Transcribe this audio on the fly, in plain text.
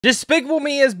Despicable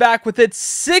Me is back with its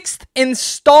 6th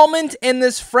installment in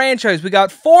this franchise. We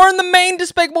got 4 in the main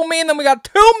Despicable Me, and then we got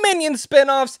 2 Minion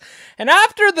spin-offs. And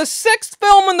after the 6th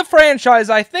film in the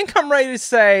franchise, I think I'm ready to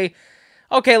say,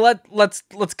 okay, let's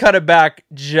cut it back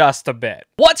just a bit.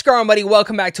 What's going on, buddy?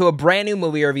 Welcome back to a brand new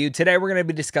movie review. Today we're going to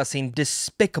be discussing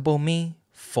Despicable Me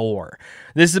 4.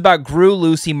 This is about Gru,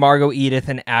 Lucy, Margo, Edith,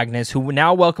 and Agnes, who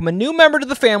now welcome a new member to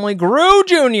the family, Gru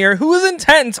Jr., who is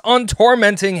intent on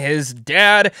tormenting his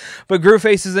dad. But Gru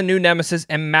faces a new nemesis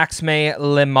in Maxime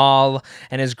Le Mal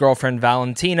and his girlfriend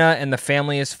Valentina, and the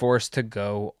family is forced to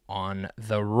go on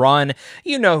the run.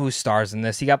 You know who stars in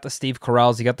this. You got the Steve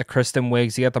Carells, you got the Kristen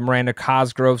Wiigs, you got the Miranda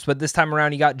Cosgroves, but this time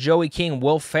around you got Joey King,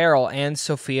 Will Ferrell, and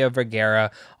Sofia Vergara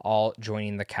all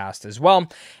joining the cast as well.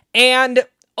 And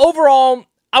overall,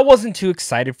 I wasn't too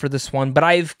excited for this one, but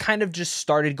I've kind of just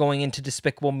started going into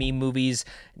Despicable Me movies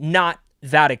not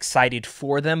that excited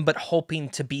for them, but hoping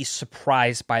to be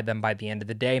surprised by them by the end of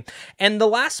the day. And the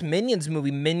last Minions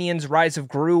movie, Minions Rise of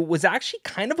Gru, was actually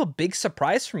kind of a big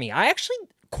surprise for me. I actually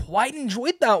quite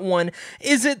enjoyed that one.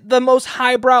 Is it the most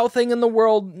highbrow thing in the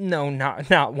world? No,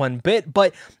 not one bit,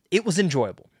 but it was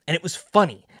enjoyable and it was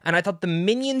funny. And I thought the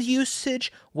Minions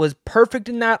usage was perfect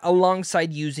in that,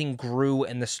 alongside using Gru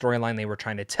and the storyline they were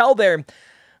trying to tell there.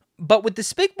 But with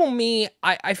Despicable Me,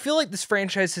 I feel like this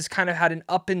franchise has kind of had an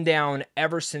up and down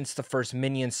ever since the first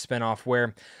Minions spinoff,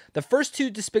 where the first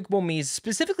 2 Despicable Me's,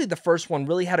 specifically the first one,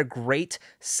 really had a great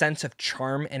sense of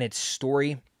charm in its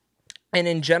story and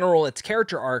in general its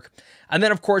character arc. And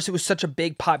then of course it was such a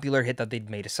big popular hit that they'd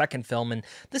made a second film, and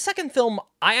the second film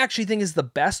I actually think is the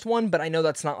best one, but I know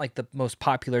that's not like the most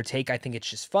popular take. I think it's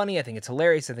just funny, I think it's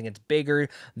hilarious, I think it's bigger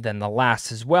than the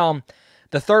last as well.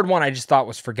 The third one I just thought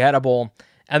was forgettable.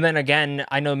 And then again,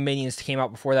 I know Minions came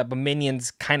out before that, but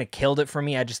Minions kind of killed it for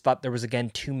me. I just thought there was, again,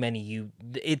 too many.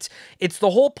 It's the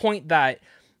whole point that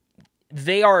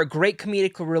they are a great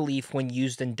comedic relief when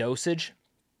used in dosage,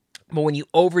 but when you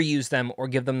overuse them or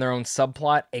give them their own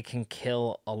subplot, it can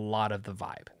kill a lot of the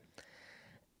vibe.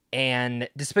 And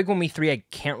Despicable Me 3, I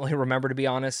can't really remember, to be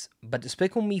honest, but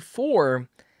Despicable Me 4,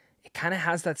 it kind of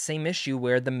has that same issue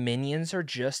where the Minions are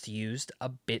just used a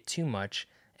bit too much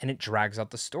and it drags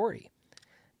out the story.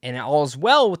 And all is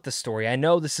well with the story. I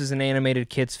know this is an animated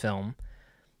kids film.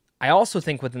 I also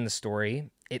think within the story,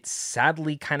 it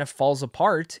sadly kind of falls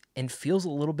apart and feels a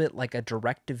little bit like a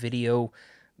direct-to-video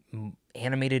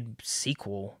animated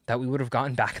sequel that we would have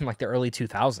gotten back in like the early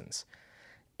 2000s.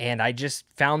 And I just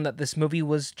found that this movie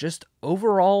was just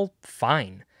overall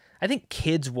fine. I think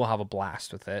kids will have a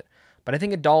blast with it, but I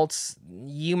think adults,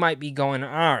 you might be going, all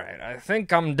right, I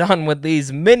think I'm done with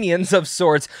these Minions of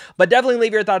sorts. But definitely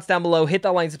leave your thoughts down below. Hit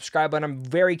that like and subscribe button. I'm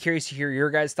very curious to hear your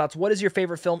guys' thoughts. What is your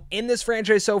favorite film in this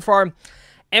franchise so far?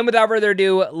 And without further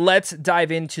ado, let's dive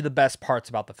into the best parts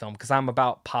about the film, because I'm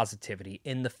about positivity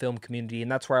in the film community, and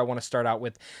that's where I want to start out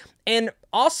with. And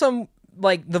awesome,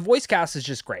 like, the voice cast is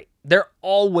just great. They're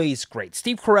always great.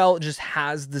 Steve Carrell just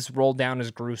has this roll down as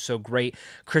Gru so great.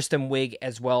 Kristen Wiig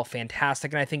as well,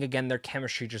 fantastic. And I think, again, their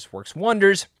chemistry just works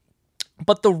wonders.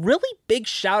 But the really big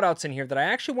shout-outs in here that I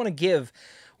actually want to give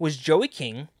was Joey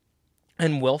King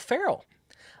and Will Ferrell.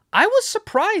 I was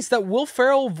surprised that Will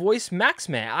Ferrell voiced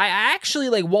Maxime. I actually,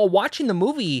 like, while watching the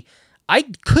movie, I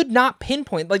could not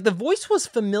pinpoint. Like, the voice was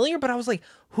familiar, but I was like,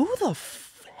 who the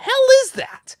hell is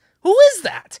that? Who is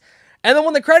that? And then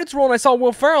when the credits roll and I saw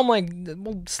Will Ferrell, I'm like,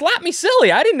 well, slap me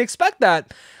silly. I didn't expect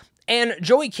that. And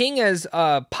Joey King as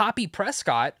Poppy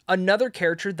Prescott, another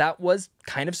character that was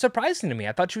kind of surprising to me.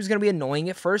 I thought she was going to be annoying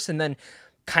at first, and then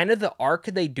kind of the arc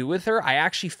they do with her, I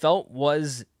actually felt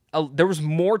was... there was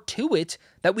more to it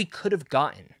that we could have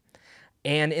gotten.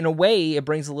 And in a way, it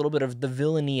brings a little bit of the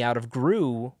villainy out of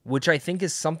Gru, which I think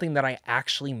is something that I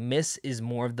actually miss, is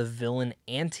more of the villain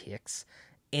antics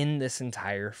in this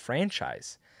entire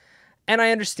franchise. And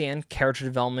I understand character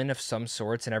development of some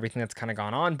sorts and everything that's kind of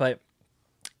gone on, but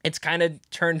it's kind of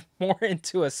turned more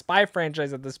into a spy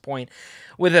franchise at this point,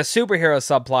 with a superhero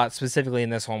subplot specifically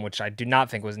in this one, which I do not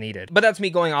think was needed. But that's me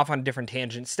going off on a different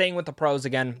tangent. Staying with the pros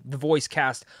again, the voice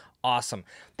cast, awesome.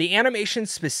 The animation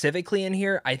specifically in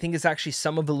here, I think, is actually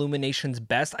some of Illumination's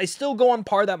best. I still go on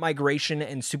par that Migration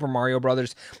and Super Mario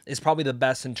Brothers is probably the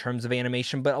best in terms of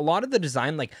animation, but a lot of the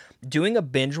design, like doing a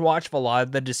binge watch of a lot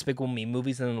of the Despicable Me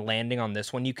movies and then landing on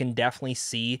this one, you can definitely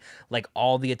see like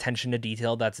all the attention to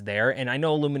detail that's there. And I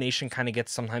know Illumination kind of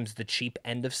gets sometimes the cheap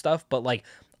end of stuff, but like,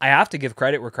 I have to give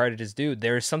credit where credit is due.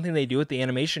 There is something they do with the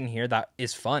animation here that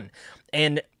is fun.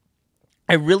 And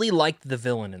I really liked the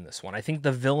villain in this one. I think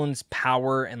the villain's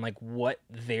power and like what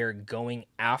they're going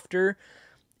after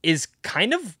is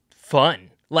kind of fun.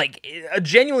 Like,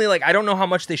 genuinely, like, I don't know how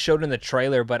much they showed in the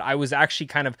trailer, but I was actually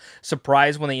kind of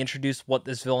surprised when they introduced what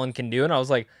this villain can do, and I was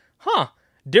like, huh,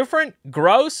 different,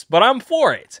 gross, but I'm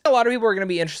for it. A lot of people are going to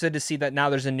be interested to see that now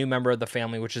there's a new member of the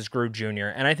family, which is Gru Jr.,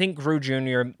 and I think Gru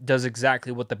Jr. does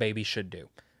exactly what the baby should do,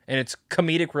 and it's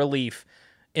comedic relief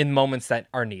in moments that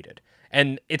are needed.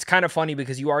 And it's kind of funny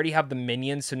because you already have the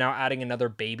minions, so now adding another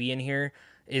baby in here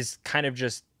is kind of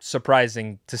just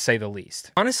surprising, to say the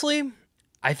least. Honestly,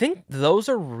 I think those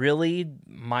are really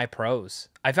my pros.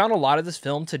 I found a lot of this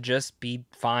film to just be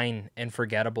fine and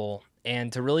forgettable,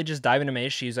 and to really just dive into my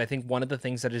issues. I think one of the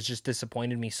things that has just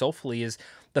disappointed me soulfully is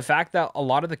the fact that a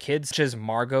lot of the kids, such as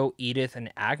Margo, Edith,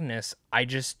 and Agnes, I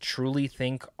just truly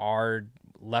think are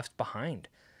left behind.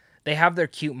 They have their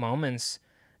cute moments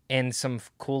and some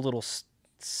cool little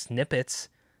snippets,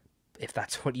 if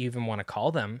that's what you even want to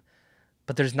call them,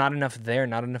 but there's not enough there,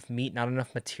 not enough meat, not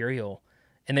enough material.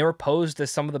 And they were posed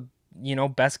as some of the, you know,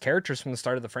 best characters from the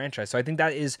start of the franchise. So I think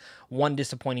that is one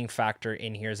disappointing factor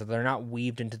in here, is that they're not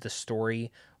weaved into the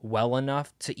story well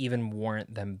enough to even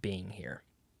warrant them being here.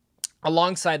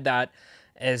 Alongside that,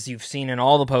 as you've seen in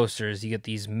all the posters, you get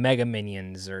these mega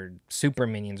minions or super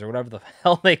minions or whatever the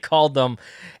hell they called them.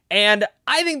 And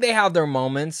I think they have their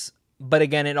moments, but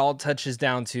again, it all touches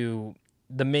down to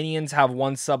the minions have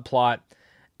one subplot,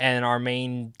 and our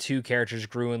main two characters,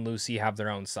 Gru and Lucy, have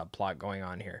their own subplot going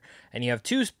on here. And you have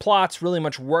two plots really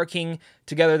much working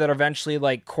together that eventually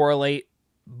like correlate,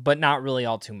 but not really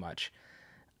all too much.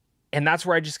 And that's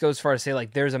where I just go as far as say,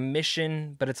 like, there's a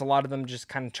mission, but it's a lot of them just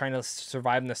kind of trying to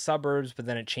survive in the suburbs, but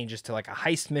then it changes to like a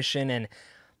heist mission, and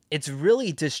it's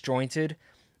really disjointed.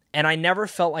 And I never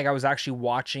felt like I was actually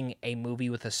watching a movie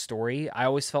with a story. I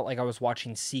always felt like I was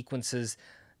watching sequences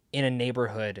in a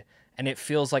neighborhood, and it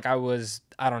feels like I was,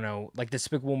 I don't know, like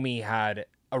Despicable Me had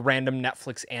a random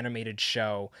Netflix animated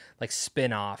show, like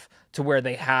spin-off, to where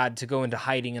they had to go into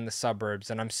hiding in the suburbs,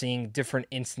 and I'm seeing different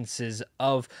instances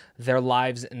of their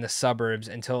lives in the suburbs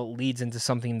until it leads into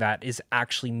something that is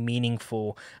actually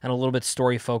meaningful and a little bit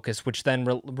story focused, which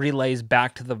then relays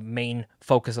back to the main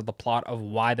focus of the plot of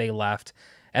why they left,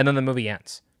 and then the movie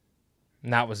ends.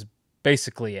 And that was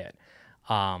basically it.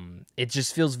 It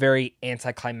just feels very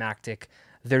anticlimactic.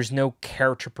 There's no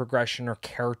character progression or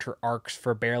character arcs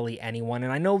for barely anyone.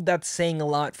 And I know that's saying a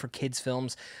lot for kids'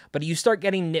 films, but you start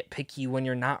getting nitpicky when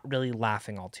you're not really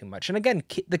laughing all too much. And again,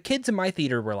 the kids in my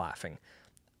theater were laughing.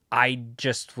 I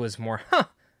just was more, huh,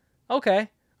 okay.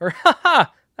 Or,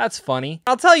 haha, that's funny.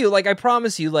 I'll tell you, like, I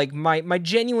promise you, like, my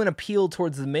genuine appeal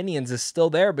towards the Minions is still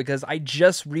there because I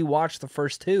just rewatched the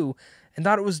first two and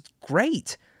thought it was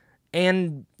great.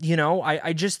 And, you know,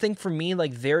 I just think for me,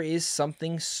 like, there is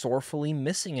something sorrowfully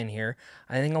missing in here.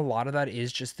 I think a lot of that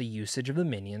is just the usage of the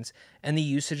Minions and the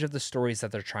usage of the stories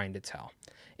that they're trying to tell.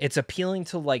 It's appealing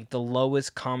to, like, the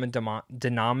lowest common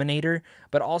denominator,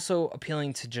 but also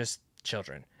appealing to just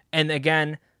children. And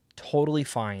again, totally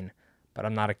fine, but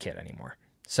I'm not a kid anymore.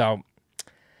 So,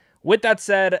 with that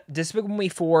said, Despicable Me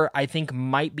 4, I think,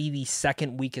 might be the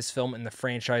second weakest film in the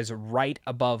franchise, right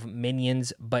above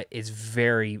Minions, but is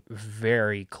very,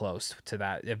 very close to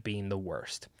that of being the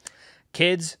worst.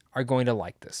 Kids are going to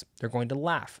like this. They're going to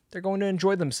laugh. They're going to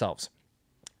enjoy themselves.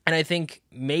 And I think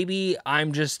maybe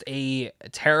I'm just a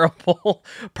terrible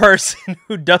person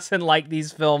who doesn't like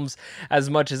these films as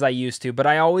much as I used to, but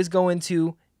I always go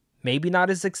into maybe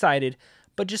not as excited,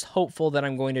 but just hopeful that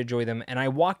I'm going to enjoy them. And I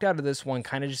walked out of this one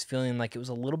kind of just feeling like it was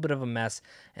a little bit of a mess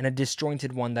and a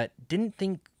disjointed one that didn't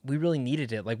think we really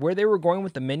needed it. Like, where they were going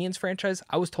with the Minions franchise,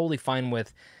 I was totally fine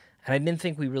with, and I didn't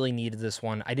think we really needed this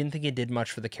one. I didn't think it did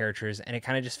much for the characters, and it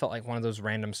kind of just felt like one of those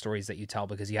random stories that you tell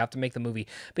because you have to make the movie,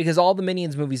 because all the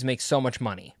Minions movies make so much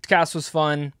money. The cast was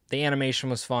fun, the animation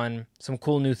was fun, some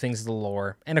cool new things to the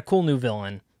lore, and a cool new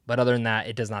villain. But other than that,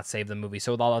 it does not save the movie.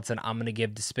 So with all that said, I'm going to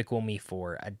give Despicable Me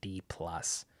 4 a D+.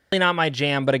 Really not my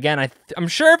jam, but again, I'm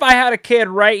sure if I had a kid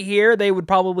right here, they would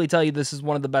probably tell you this is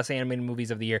one of the best animated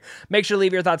movies of the year. Make sure to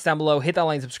leave your thoughts down below, hit that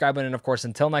like and subscribe button, and of course,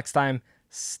 until next time,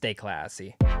 stay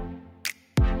classy.